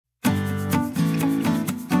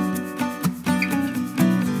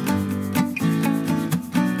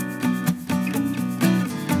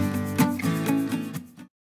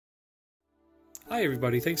Hi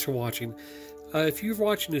everybody, thanks for watching. If you're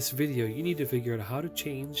watching this video, you need to figure out how to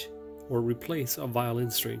change or replace a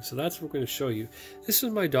violin string. So that's what we're going to show you. This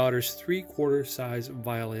is my daughter's 3/4 size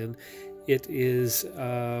violin. It is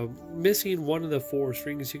missing one of the 4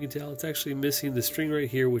 strings. You can tell it's actually missing the string right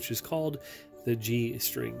here, which is called the G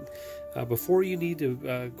string. Before you need to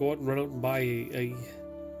go out and run out and buy a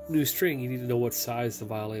new string, you need to know what size the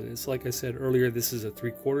violin is. Like I said earlier, this is a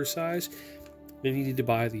 3/4 size. Then you need to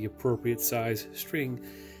buy the appropriate size string.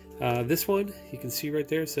 This one, you can see right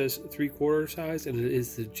there, it says 3/4 size, and it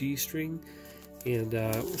is the G string. And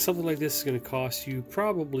something like this is going to cost you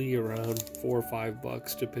probably around $4 or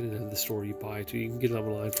 $5, depending on the store you buy it to. You can get it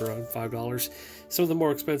online for around $5. Some of the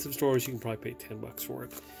more expensive stores, you can probably pay $10 for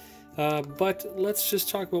it. But let's just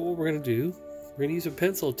talk about what we're going to do. We're going to use a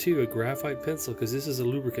pencil too, a graphite pencil, because this is a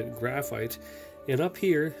lubricant, graphite. And up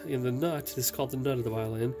here in the nut, this is called the nut of the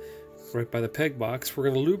violin, right by the peg box, we're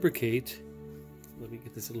going to lubricate. Let me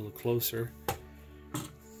get this a little closer.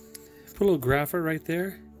 Put a little graphite right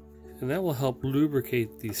there, and that will help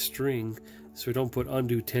lubricate the string so we don't put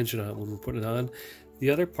undue tension on it when we put it on. The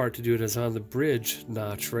other part to do it is on the bridge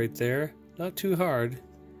notch right there. Not too hard.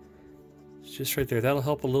 It's just right there. That'll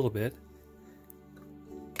help a little bit.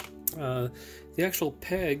 The actual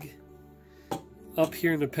peg up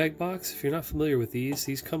here in the peg box, if you're not familiar with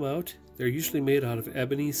these come out. They're usually made out of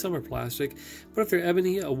ebony, some are plastic, but if they're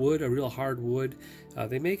ebony, a wood, a real hard wood,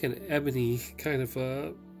 they make an ebony kind of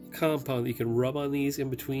a compound that you can rub on these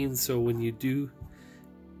in between, so when you do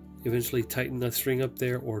eventually tighten the string up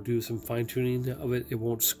there or do some fine tuning of it, it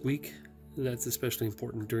won't squeak. And that's especially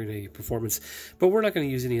important during a performance, but we're not going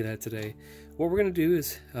to use any of that today. What we're going to do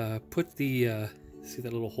is put the, see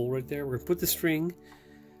that little hole right there? We're going to put the string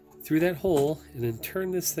through that hole and then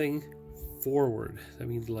turn this thing forward. I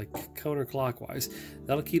mean, like counterclockwise.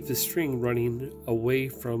 That'll keep the string running away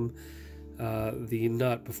from the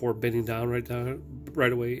nut before bending down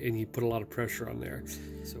right away, and you put a lot of pressure on there.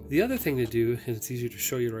 So the other thing to do, and it's easier to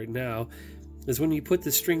show you right now, is when you put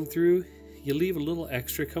the string through, you leave a little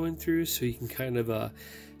extra coming through so you can kind of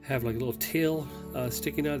have like a little tail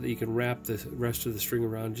sticking out that you can wrap the rest of the string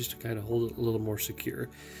around just to kind of hold it a little more secure.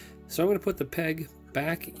 So I'm going to put the peg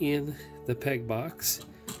back in the peg box.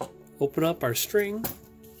 Open up our string,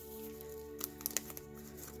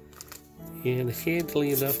 and handily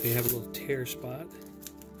enough, they have a little tear spot.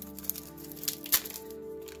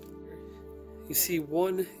 You see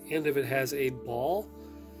one end of it has a ball.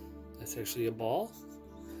 That's actually a ball.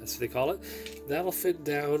 That's what they call it. That'll fit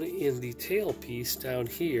down in the tail piece down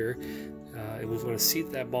here, and we want to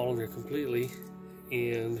seat that ball in there completely,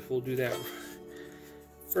 and we'll do that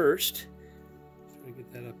first. Try to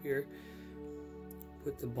get that up here.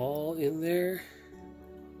 Put the ball in there.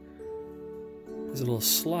 There's a little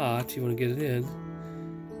slot, you want to get it in.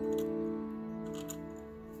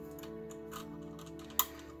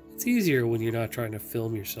 It's easier when you're not trying to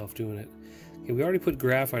film yourself doing it. Okay, we already put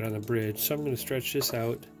graphite on the bridge, so I'm going to stretch this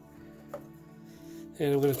out.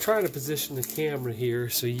 And I'm going to try to position the camera here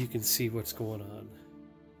so you can see what's going on.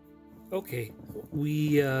 Okay,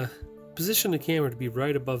 we position the camera to be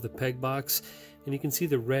right above the peg box, and you can see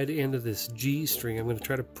the red end of this G string. I'm going to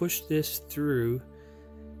try to push this through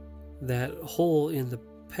that hole in the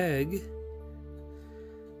peg.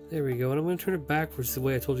 There we go. And I'm going to turn it backwards the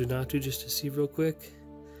way I told you not to, just to see real quick.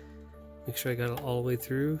 Make sure I got it all the way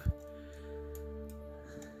through.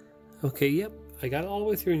 Okay, yep, I got it all the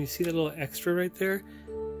way through, and you see that little extra right there?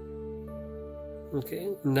 Okay,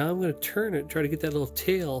 now I'm going to turn it, try to get that little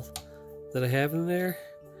tail that I have in there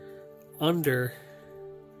under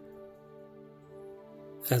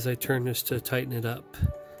as I turn this to tighten it up.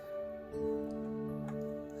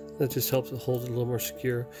 That just helps it hold it a little more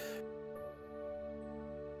secure.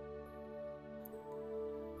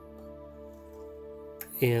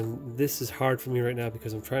 And this is hard for me right now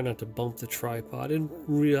because I'm trying not to bump the tripod. In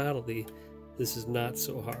reality, this is not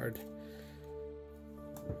so hard.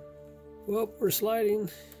 Well, we're sliding.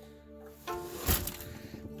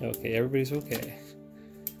 Okay, everybody's okay.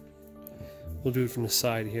 We'll do it from the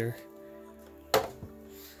side here.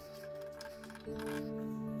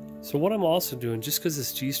 So what I'm also doing, just because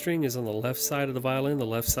this G string is on the left side of the violin, the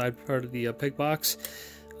left side part of the peg box,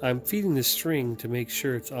 I'm feeding the string to make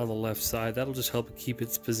sure it's on the left side. That'll just help it keep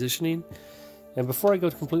its positioning. And before I go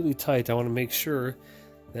completely tight, I want to make sure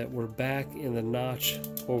that we're back in the notch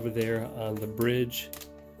over there on the bridge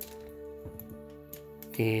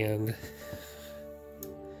and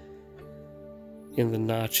in the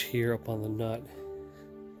notch here up on the nut.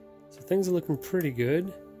 So things are looking pretty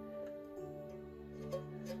good.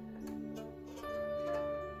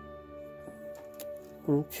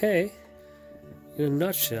 Okay, in a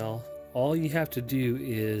nutshell, all you have to do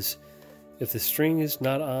is, if the string is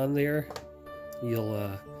not on there,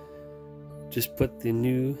 you'll just put the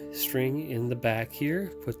new string in the back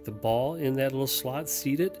here, put the ball in that little slot,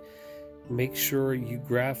 seat it, make sure you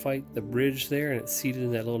graphite the bridge there and it's seated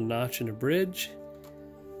in that little notch in the bridge.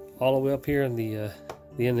 All the way up here in the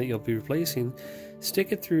end that you'll be replacing,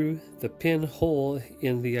 stick it through the pin hole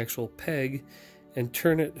in the actual peg and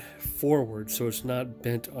turn it forward so it's not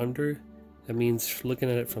bent under. That means looking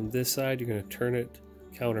at it from this side, you're going to turn it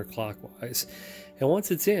counterclockwise. And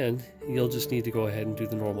once it's in, you'll just need to go ahead and do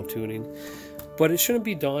the normal tuning. But it shouldn't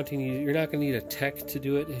be daunting. You're not going to need a tech to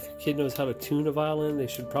do it. If your kid knows how to tune a violin, they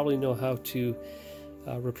should probably know how to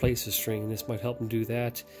replace a string. This might help them do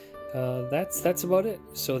that. That's about it.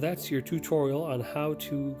 So that's your tutorial on how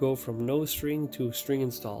to go from no string to string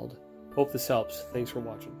installed. Hope this helps. Thanks for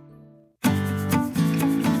watching.